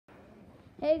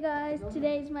Hey guys,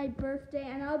 today's my birthday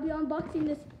and I'll be unboxing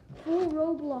this full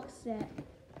Roblox set.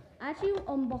 I actually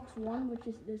unboxed one, which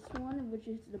is this one, which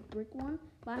is the brick one,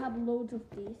 but I have loads of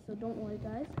these, so don't worry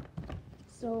guys.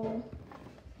 So,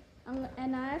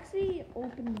 and I actually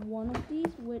opened one of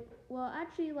these with, well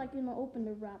actually open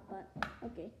the wrap, but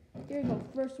okay. Here we go,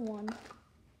 first one.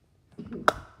 Is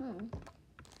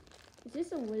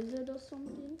this a wizard or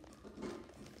something?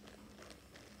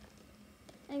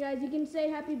 And guys, you can say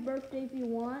happy birthday if you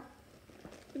want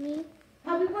to me.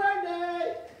 Happy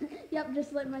birthday! Yep,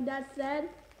 just like my dad said.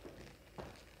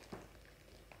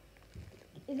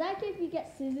 Is that okay if you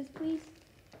get scissors, please?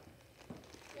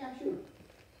 Yeah, sure.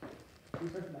 You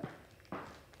first back. Oh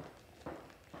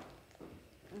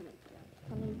my god,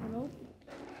 can't even open.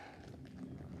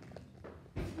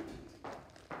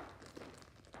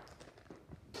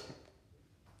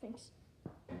 Thanks.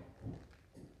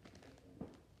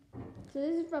 So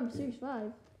this is from Series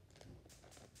 5.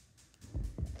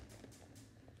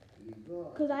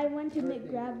 Because I went to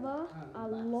McGrabber, a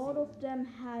lot of them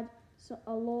had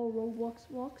a lot of Roblox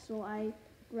box, so I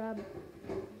grabbed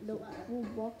the full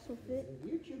box of it.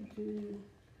 YouTube too.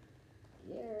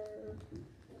 Yeah.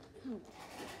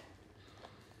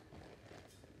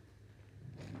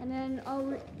 And then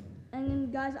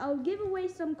guys, I'll give away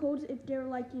some codes if they're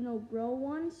grow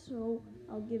ones, so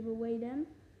I'll give away them.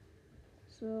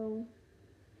 So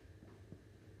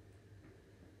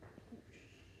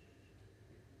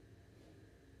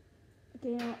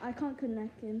okay, I can't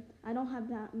connect him. I don't have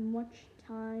that much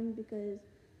time because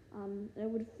it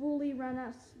would fully run out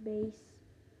of space.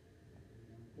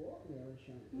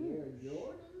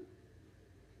 Jordan.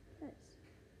 Yes.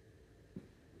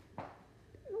 I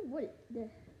don't know what is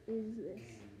this.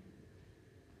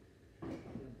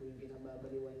 Yan po yung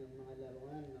kinababaliwan ng mga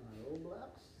laruan ng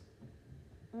Roblox.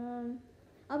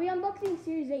 I'll be unboxing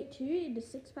Series 8 too, the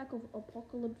 6-pack of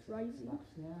Apocalypse Rising. Box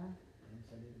niya. Yan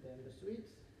sa Nintendo Switch.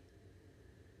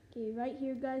 Okay, right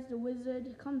here guys, the wizard.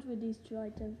 It comes with these two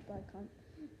items, but I can't.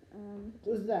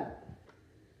 Who's that?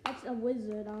 That's a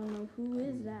wizard. I don't know who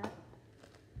is that.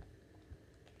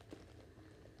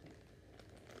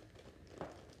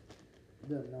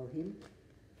 Don't know him.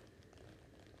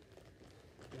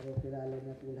 Pero kilala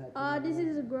na po lahat. This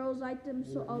is a girl's item,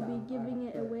 so I'll be giving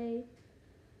it away.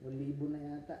 1,000 na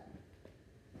yata.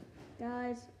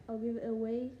 Guys, I'll give it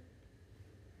away.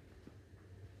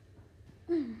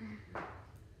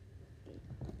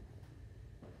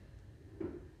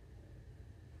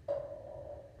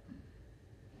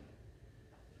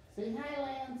 Say hi,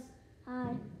 Lance.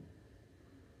 Hi.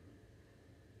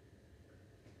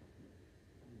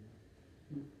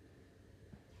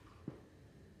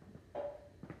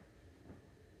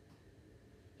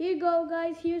 Here you go,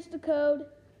 guys. Here's the code.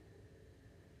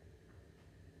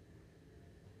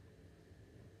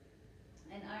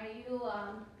 And are you,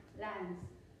 Lance?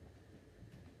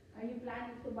 Are you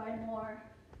planning to buy more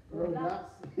Roblox.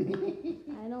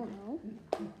 I don't know.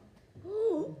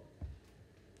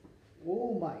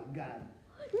 Oh my god.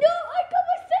 No, I got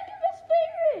my second best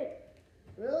favorite.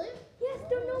 Really? Yes,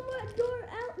 the normal door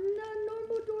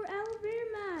aloe vera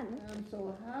man. I'm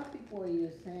so happy for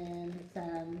you, Sam.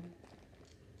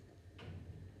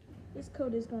 This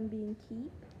code is gonna be in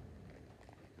keep.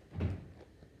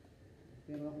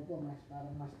 Pero ako po,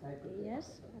 parang mas type. Okay,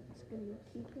 yes, that's gonna be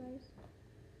keep, guys.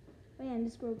 Oh yeah, and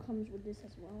this girl comes with this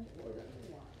as well.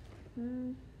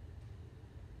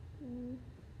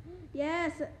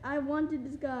 Yes, I wanted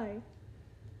this guy.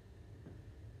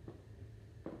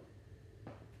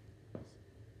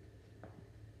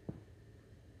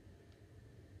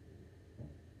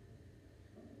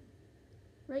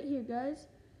 Right here, guys.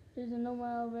 There's a no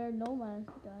man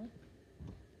guy.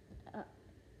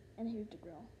 And here's the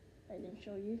girl. I didn't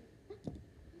show you.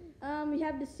 We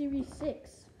have the Series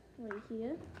 6 right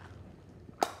here.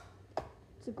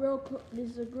 It's a girl.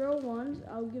 This is a girl one.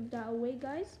 I'll give that away,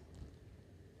 guys.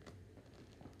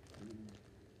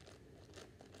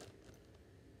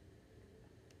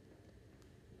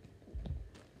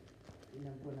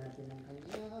 Tingnan po natin ang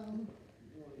kanyang.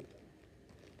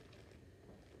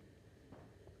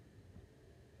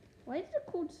 Why is the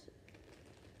code?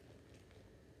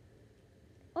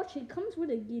 Oh, she comes with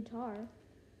a guitar.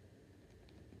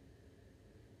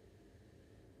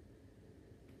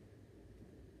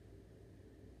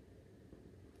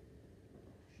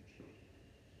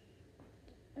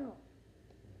 Oh.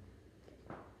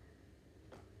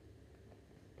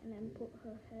 And then put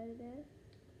her head there.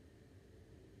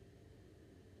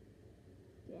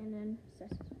 Okay, and then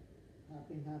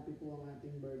Happy po ang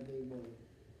ating birthday boy.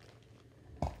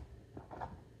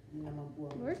 Hindi naman po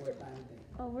ang Where's the- importante.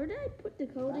 Oh, where did I put the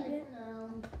code Bye again? for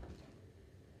now.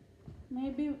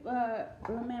 Maybe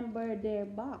remember their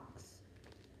box.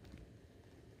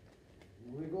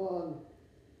 We're going.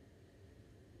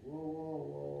 Whoa, whoa,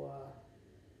 whoa.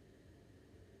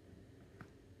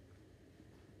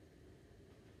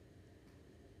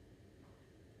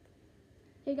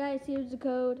 Hey guys, here's the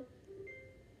code.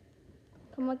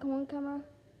 Come on, camera.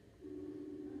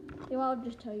 Yeah, well, I'll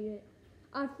just tell you it.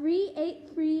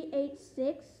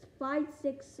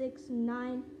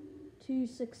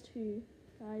 3838656692262,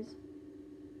 guys.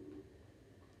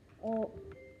 Oh,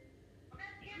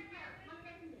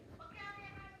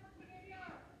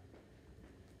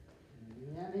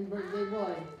 Happy birthday,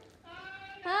 boy.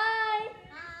 hi.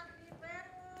 Happy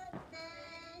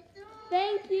birthday to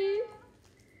Thank you.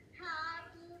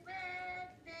 Happy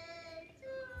birthday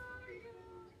to you.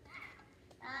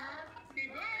 Happy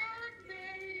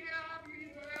birthday, happy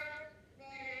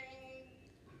birthday.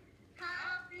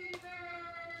 Happy birthday.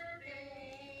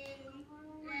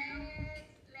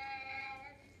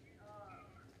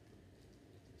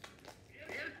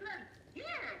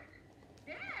 Here.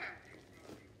 There.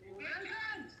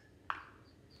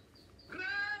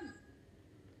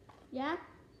 Yeah?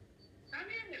 Are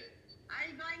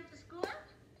you going to school?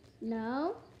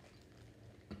 No.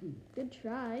 Good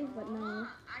try, but no. Are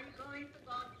you going to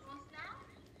go to school now?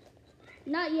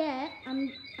 Not yet. I'm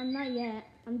not yet.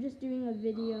 I'm just doing a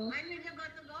video. When will you go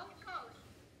to Gold Coast?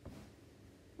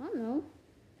 I don't know.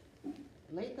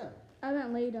 Later. I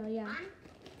meant later, yeah. Huh?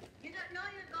 You don't know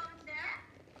you're going there?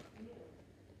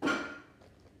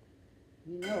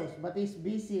 He knows, but he's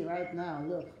busy right now.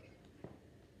 Look.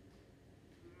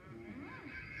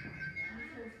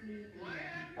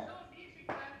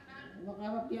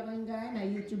 Makarap niya kayong gaya na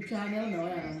YouTube channel, no?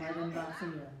 Yan, ang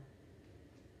mag-unboxing niya.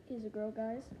 Here's a girl,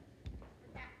 guys.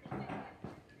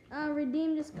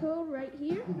 Redeem this code right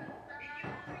here.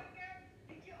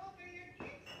 Did you order your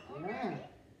gifts? Yan.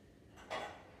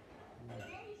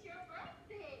 Today is your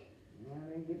birthday. Yan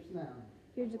yung gifts na.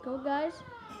 Here's the code, guys.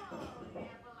 Oh, you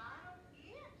have a lot of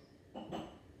gifts.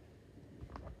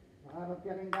 Makarap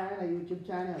niya kayong gaya na YouTube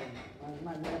channel.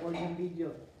 Mag-record ng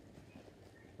video.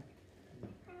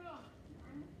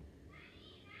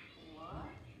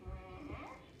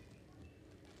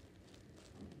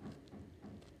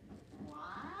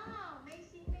 Wow, may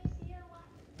see your what?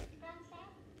 Grandson?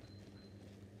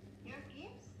 Your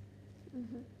gifts?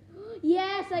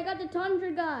 Yes, I got the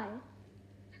Tundra guy.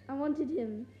 I wanted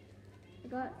him.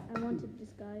 I wanted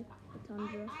this guy, the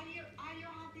Tundra. Are you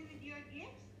happy with your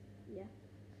gifts? Yeah.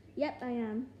 Yep, I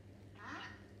am. Huh?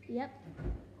 Yep.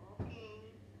 Okay.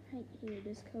 Right here.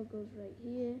 This code goes right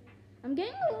here. I'm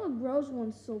getting a lot of Bros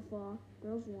ones so far.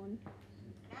 Bros one.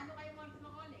 Gaano kayo months mo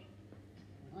ulit?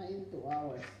 Mga in 2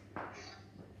 hours.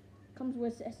 Comes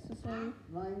with accessory.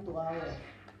 Mga in 2 hours.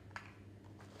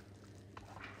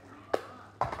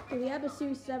 Okay, we have a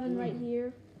Series 7 right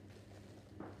here,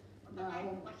 Na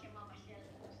ako. Pa siya mamasyal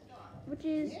sa store. which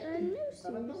is a new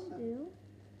series still.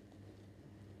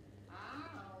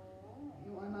 Ah, oo.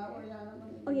 Yung 1 hour yan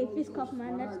naman. Okay, Fist Cuff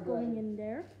Man, that's going in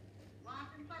there. Mga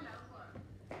atin pala, or?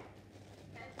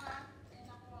 Kahit pa,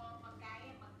 ako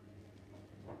magkaya,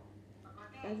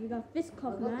 Guys, we got Fist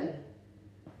Cuff Man.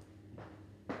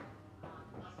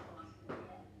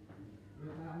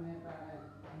 Yung namin tayo,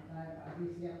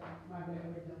 busy ako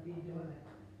mag-record ng video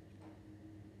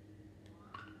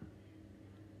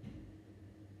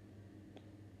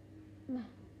na.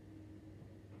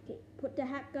 Okay, put the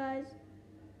hat, guys.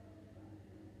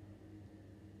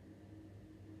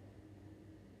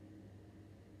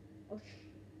 Oh,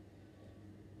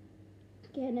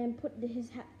 okay, and then put his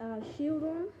shield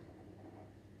on.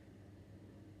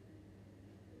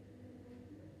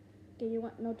 Okay, you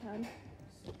want no time.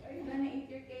 Are you gonna eat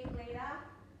your cake later?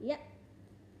 Yep.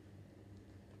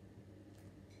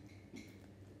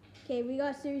 Okay, we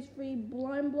got Series 3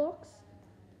 blind blocks.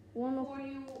 One of Before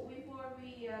we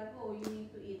go, you need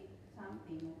to eat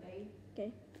something, okay?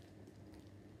 okay.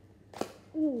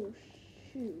 Oh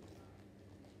shoot.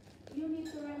 You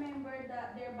need to remember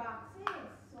their boxes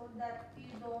so that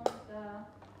you don't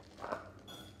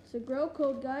So grow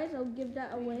code, guys. I'll give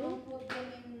that you away. don't put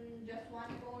them in just one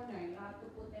corner. You have to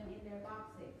put them in their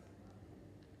boxes.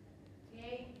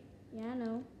 Okay? Yeah, I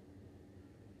know.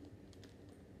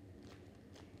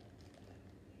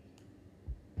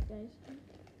 Guys.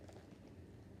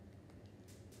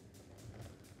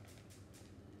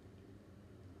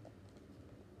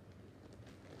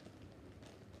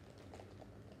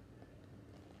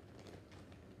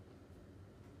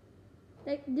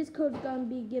 This code's gonna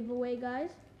be giveaway,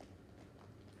 guys.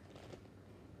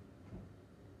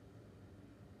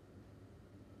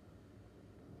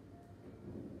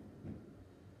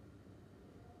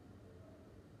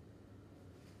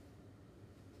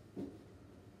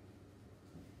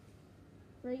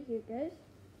 right here, guys.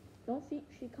 Don't think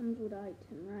she comes with an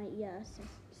item, right? Yeah,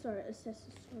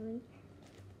 accessory.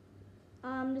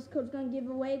 This code's gonna give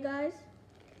away, guys.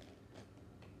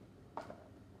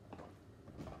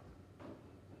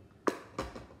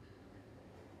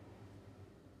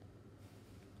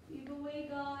 Give away,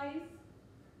 guys.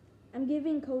 I'm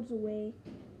giving codes away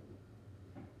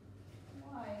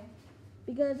Why?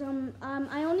 because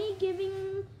I only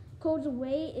giving codes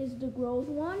away is the growth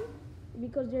one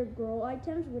because they're grow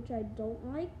items which I don't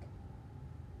like.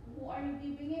 Who are you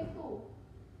giving it to?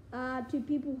 To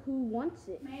people who wants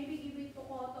it. Maybe give it to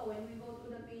Koto when we go to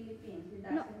the Philippines. He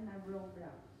doesn't No. have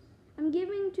Roblox. I'm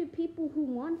giving to people who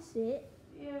wants it.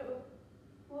 Yeah,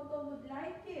 Koto would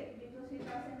like it because he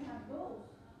doesn't have those.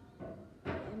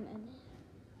 And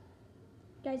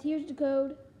guys, here's the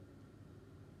code.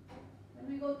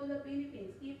 When we go to the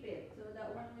Philippines, keep it so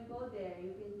that when we go there,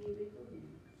 you can give it to him.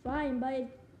 Fine,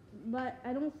 but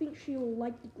I don't think she will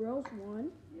like the girls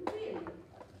one. You will.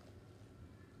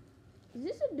 Is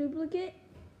this a duplicate?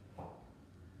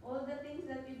 All the things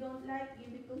that you don't like,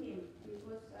 give it to him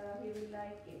because he will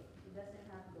like it. He doesn't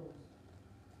have those.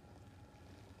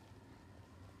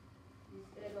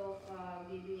 Instead of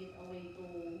giving it away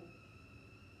to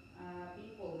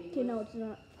people because Okay, no, it's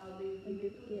not. how do you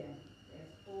give it to them?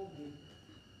 There's COVID.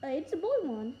 It's a boy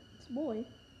one. It's a boy.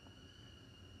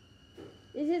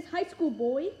 Is his high school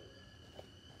boy?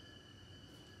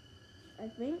 I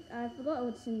think. I forgot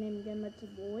what's his name again, but it's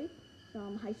a boy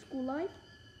from high school life.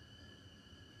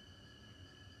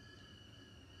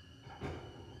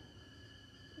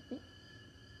 I think.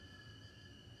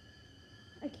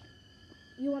 Okay.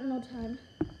 You want no time?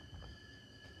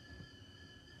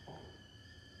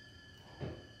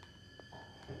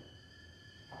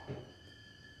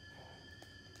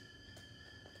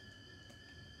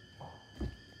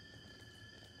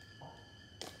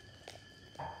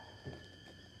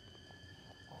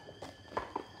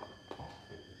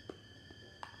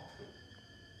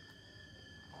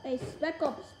 A Spec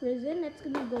Ops prison. That's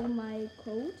gonna go my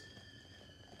code.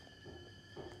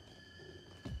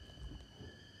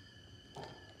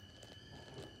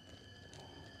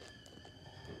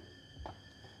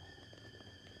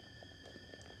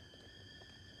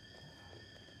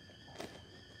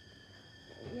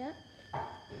 Yep.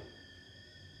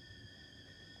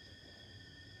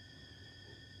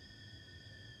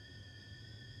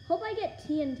 Hope I get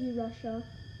TNT Russia.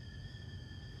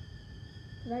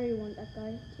 Cause I really want that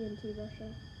guy, TNT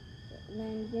Russia. And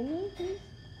then give me his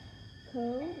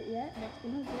code. Yeah, that's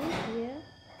gonna go here.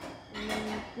 And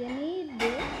then give me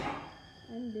this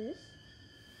and this.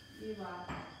 Give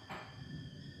up.